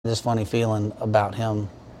This funny feeling about him,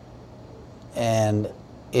 and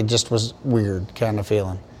it just was weird kind of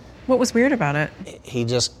feeling. What was weird about it? He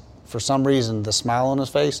just, for some reason, the smile on his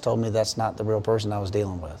face told me that's not the real person I was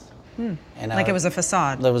dealing with. And like it was a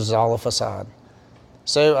facade. It was all a facade.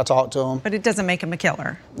 So I talked to him. But it doesn't make him a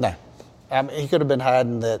killer. No. He could have been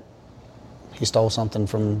hiding that he stole something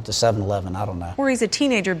from the 7-Eleven, I don't know. Or he's a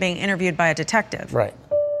teenager being interviewed by a detective. Right.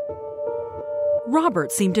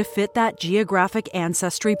 Robert seemed to fit that geographic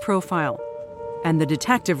ancestry profile. And the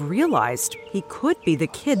detective realized he could be the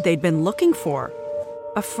kid they'd been looking for.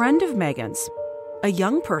 A friend of Megan's. A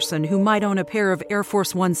young person who might own a pair of Air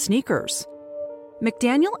Force One sneakers.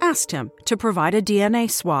 McDaniel asked him to provide a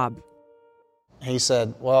DNA swab. He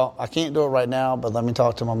said, well, I can't do it right now, but let me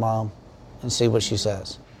talk to my mom and see what she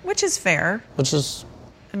says. Which is fair. Which is...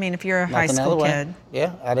 I mean, if you're a high school kid.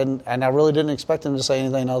 Yeah, I really didn't expect him to say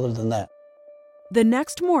anything other than that. The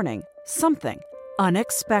next morning, something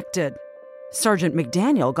unexpected. Sergeant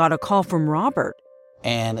McDaniel got a call from Robert.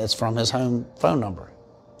 And it's from his home phone number.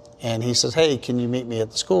 And he says, hey, can you meet me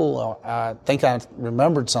at the school? I think I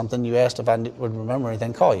remembered something. You asked if I would remember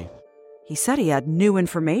anything, call you. He said he had new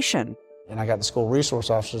information. And I got the school resource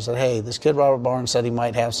officer and said, hey, this kid Robert Barnes said he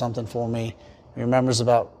might have something for me. He remembers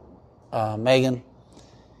about Megan.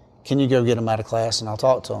 Can you go get him out of class and I'll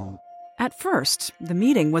talk to him? At first, the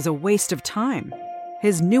meeting was a waste of time.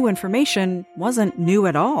 His new information wasn't new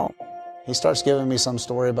at all. He starts giving me some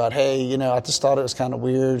story about, hey, I just thought it was kind of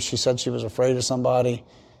weird. She said she was afraid of somebody.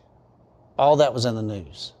 All that was in the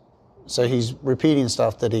news. So he's repeating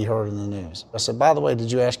stuff that he heard in the news. I said, by the way,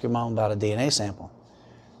 did you ask your mom about a DNA sample?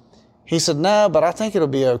 He said, no, but I think it'll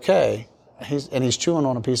be okay. He's chewing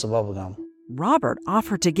on a piece of bubble gum. Robert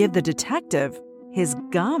offered to give the detective his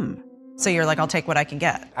gum. So you're like, I'll take what I can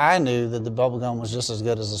get. I knew that the bubble gum was just as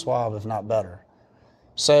good as the swab, if not better.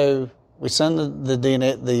 So we send the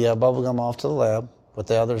DNA, the bubble gum off to the lab with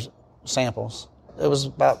the other samples. It was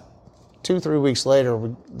about 2-3 weeks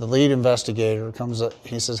later, the lead investigator comes up.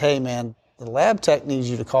 He says, hey, man, the lab tech needs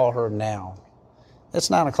you to call her now.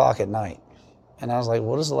 It's 9 o'clock at night. And I was like,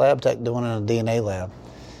 what is the lab tech doing in a DNA lab?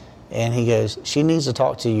 And he goes, she needs to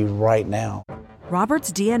talk to you right now.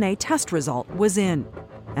 Robert's DNA test result was in,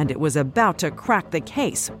 and it was about to crack the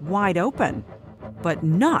case wide open, but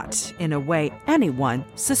not in a way anyone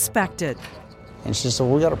suspected. And she said,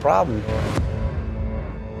 we got a problem.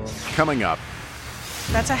 Coming up.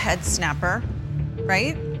 That's a head snapper,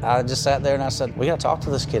 right? I just sat there and I said, we got to talk to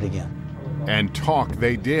this kid again. And talk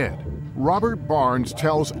they did. Robert Barnes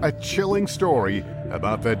tells a chilling story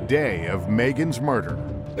about the day of Megan's murder.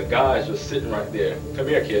 The guy's just sitting right there. Come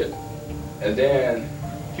here, kid. And then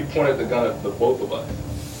he pointed the gun at the both of us.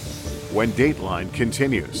 When Dateline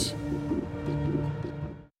continues.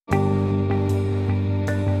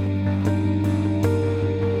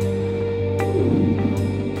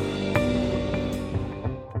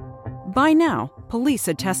 By now, police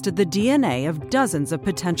had tested the DNA of dozens of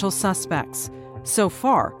potential suspects. So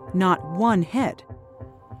far, not one hit.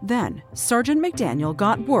 Then, Sergeant McDaniel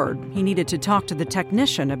got word he needed to talk to the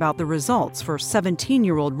technician about the results for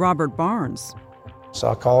 17-year-old Robert Barnes. So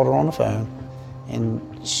I called her on the phone,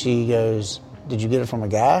 and she goes, did you get it from a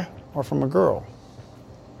guy or from a girl?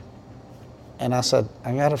 And I said,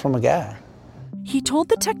 I got it from a guy. He told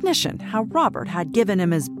the technician how Robert had given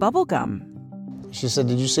him his bubble gum. She said,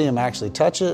 did you see him actually touch it?